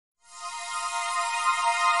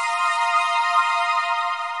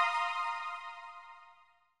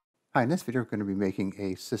Hi, in this video we're going to be making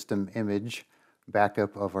a system image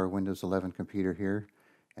backup of our Windows 11 computer here,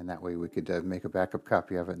 and that way we could make a backup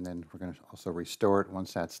copy of it, and then we're going to also restore it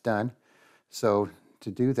once that's done. So to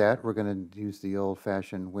do that, we're going to use the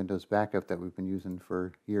old-fashioned Windows backup that we've been using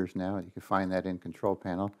for years now. You can find that in Control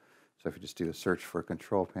Panel. So if you just do a search for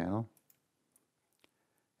Control Panel,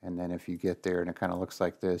 and then if you get there and it kind of looks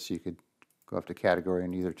like this, you could go up to Category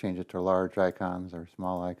and either change it to large icons or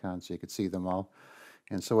small icons so you could see them all.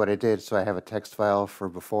 And so what I did, so I have a text file for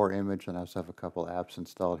before image, and I also have a couple apps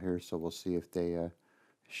installed here, so we'll see if they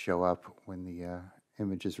show up when the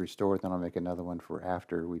image is restored. Then I'll make another one for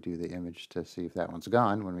after we do the image to see if that one's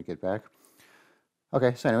gone when we get back.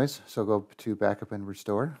 Okay, so anyways, so go to Backup and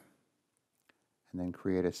Restore, and then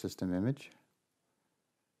create a system image.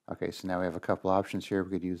 Okay, so now we have a couple options here. We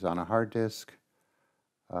could use on a hard disk,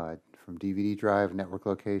 from DVD drive, network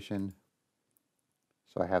location.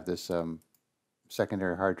 So I have this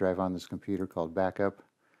secondary hard drive on this computer called Backup.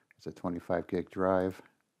 It's a 25 gig drive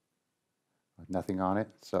with nothing on it,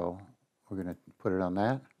 so we're going to put it on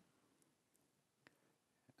that.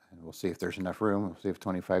 And we'll see if there's enough room. We'll see if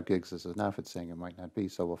 25 gigs is enough. It's saying it might not be,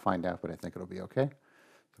 so we'll find out, but I think it'll be okay.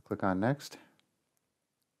 So click on Next.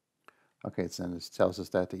 Okay, so then this tells us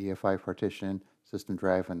that the EFI partition, system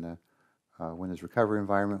drive, and the Windows recovery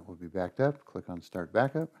environment will be backed up. Click on Start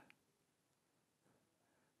Backup.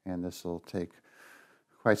 And this will take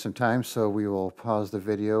quite some time, so we will pause the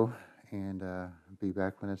video and be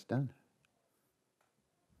back when it's done.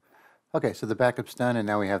 Okay, so the backup's done, and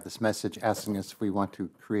now we have this message asking us if we want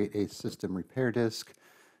to create a system repair disk.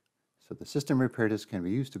 So the system repair disk can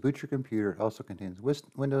be used to boot your computer. It also contains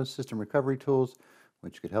Windows system recovery tools,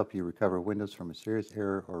 which could help you recover Windows from a serious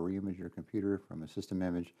error or reimage your computer from a system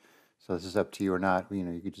image. So this is up to you or not.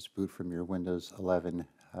 You could just boot from your Windows 11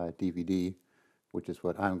 DVD, which is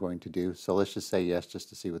what I'm going to do. So let's just say yes, just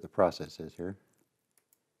to see what the process is here.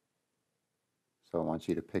 So I want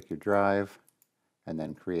you to pick your drive and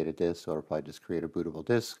then create a disk, so it'll probably just create a bootable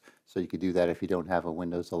disk. So you could do that if you don't have a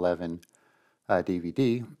Windows 11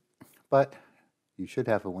 DVD, but you should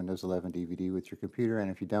have a Windows 11 DVD with your computer,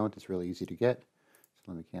 and if you don't, it's really easy to get.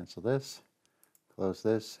 So let me cancel this, close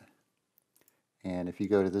this, and if you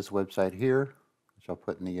go to this website here, which I'll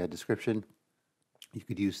put in the description, you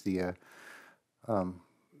could use the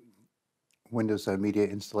Windows Media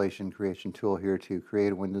Installation Creation Tool here to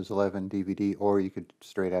create a Windows 11 DVD, or you could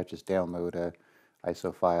straight out just download a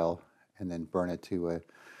ISO file and then burn it to a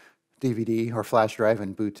DVD or flash drive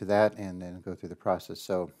and boot to that and then go through the process.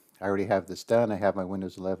 So I already have this done. I have my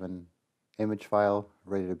Windows 11 image file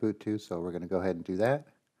ready to boot to, so we're going to go ahead and do that.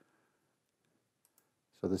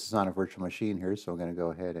 So this is on a virtual machine here, so I'm going to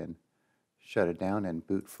go ahead and shut it down and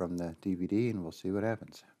boot from the DVD, and we'll see what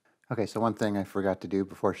happens. Okay, so one thing I forgot to do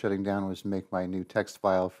before shutting down was make my new text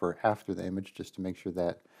file for after the image, just to make sure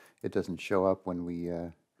that it doesn't show up when we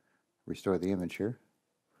restore the image here.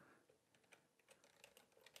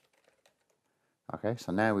 Okay,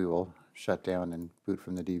 so now we will shut down and boot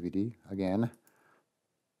from the DVD again.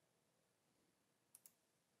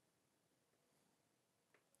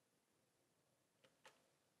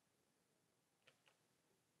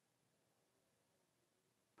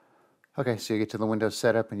 Okay, so you get to the Windows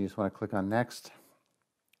setup and you just want to click on Next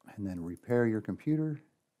and then repair your computer.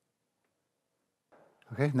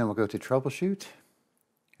 Okay, and then we'll go to Troubleshoot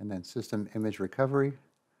and then System Image Recovery,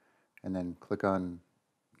 and then click on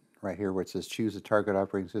right here where it says choose a target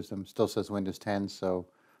operating system. Still says Windows 10, so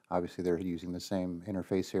obviously they're using the same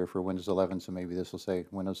interface here for Windows 11, so maybe this will say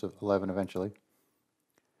Windows 11 eventually.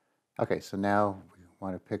 Okay, so now we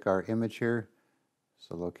want to pick our image here.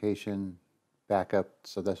 So location, backup.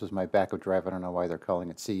 So this was my backup drive. I don't know why they're calling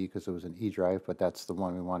it C because it was an E drive, but that's the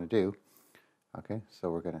one we want to do. Okay,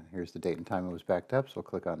 so here's the date and time it was backed up, so we'll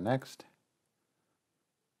click on Next.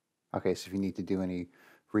 Okay, so if you need to do any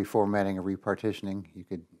reformatting or repartitioning, you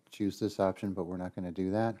could choose this option, but we're not going to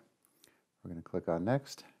do that. We're going to click on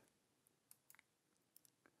Next.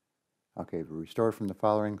 Okay, we restore from the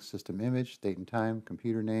following: system image, date and time,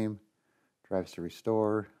 computer name, drives to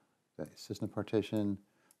restore, the system partition,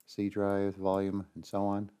 C drive, volume, and so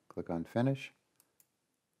on. Click on Finish.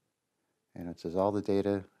 And it says all the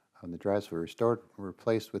data on the drives were restored,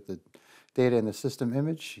 replaced with the data in the system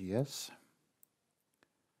image. Yes.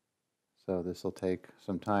 So this will take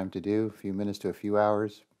some time to do, a few minutes to a few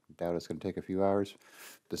hours. I doubt it's going to take a few hours.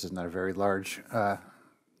 This is not a very large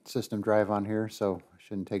system drive on here, so it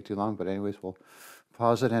shouldn't take too long. But anyways, we'll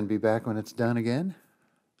pause it and be back when it's done again.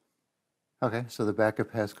 Okay, so the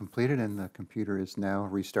backup has completed and the computer is now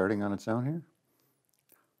restarting on its own here.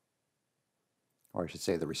 Or I should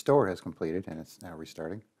say the restore has completed and it's now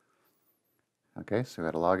restarting. Okay, so we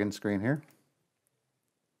got a login screen here.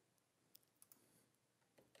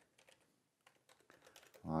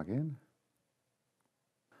 Login.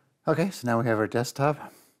 Okay, so now we have our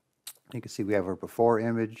desktop. You can see we have our before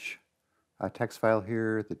image text file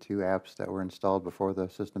here, the two apps that were installed before the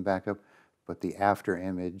system backup, but the after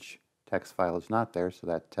image text file is not there, so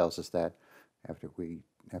that tells us that after we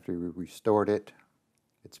restored it,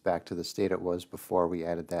 it's back to the state it was before we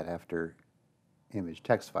added that after image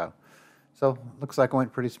text file. So looks like it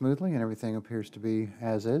went pretty smoothly and everything appears to be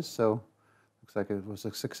as is, so looks like it was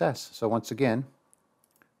a success. So once again,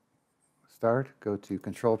 start, go to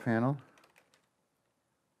Control Panel,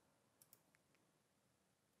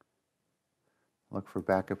 look for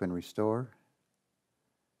Backup and Restore,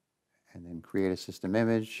 and then create a system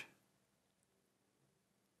image,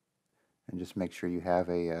 and just make sure you have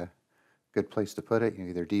a good place to put it,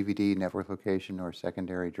 either DVD, network location, or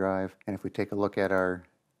secondary drive. And if we take a look at our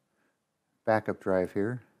backup drive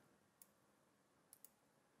here,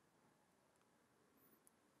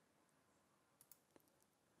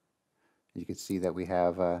 you can see that we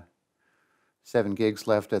have 7 gigs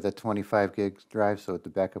left of the 25 gig drive, so the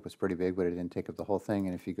backup was pretty big, but it didn't take up the whole thing.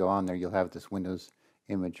 And if you go on there, you'll have this Windows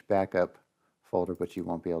image backup folder, but you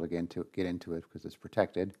won't be able to get into it because it's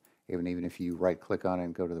protected. Even if you right click on it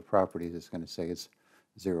and go to the properties, it's going to say it's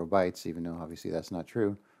 0 bytes, even though obviously that's not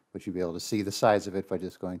true. But you'll be able to see the size of it by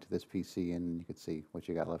just going to this PC, and you can see what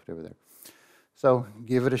you got left over there. So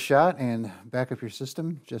give it a shot and back up your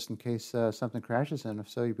system just in case something crashes, and if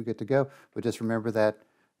so, you'll be good to go. But just remember that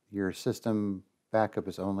your system backup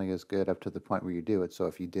is only as good up to the point where you do it. So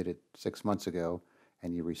if you did it 6 months ago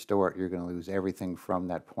and you restore it, you're going to lose everything from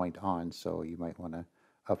that point on. So you might want to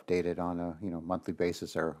update it on a monthly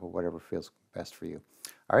basis or whatever feels best for you.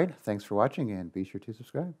 All right, thanks for watching, and be sure to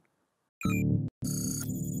subscribe.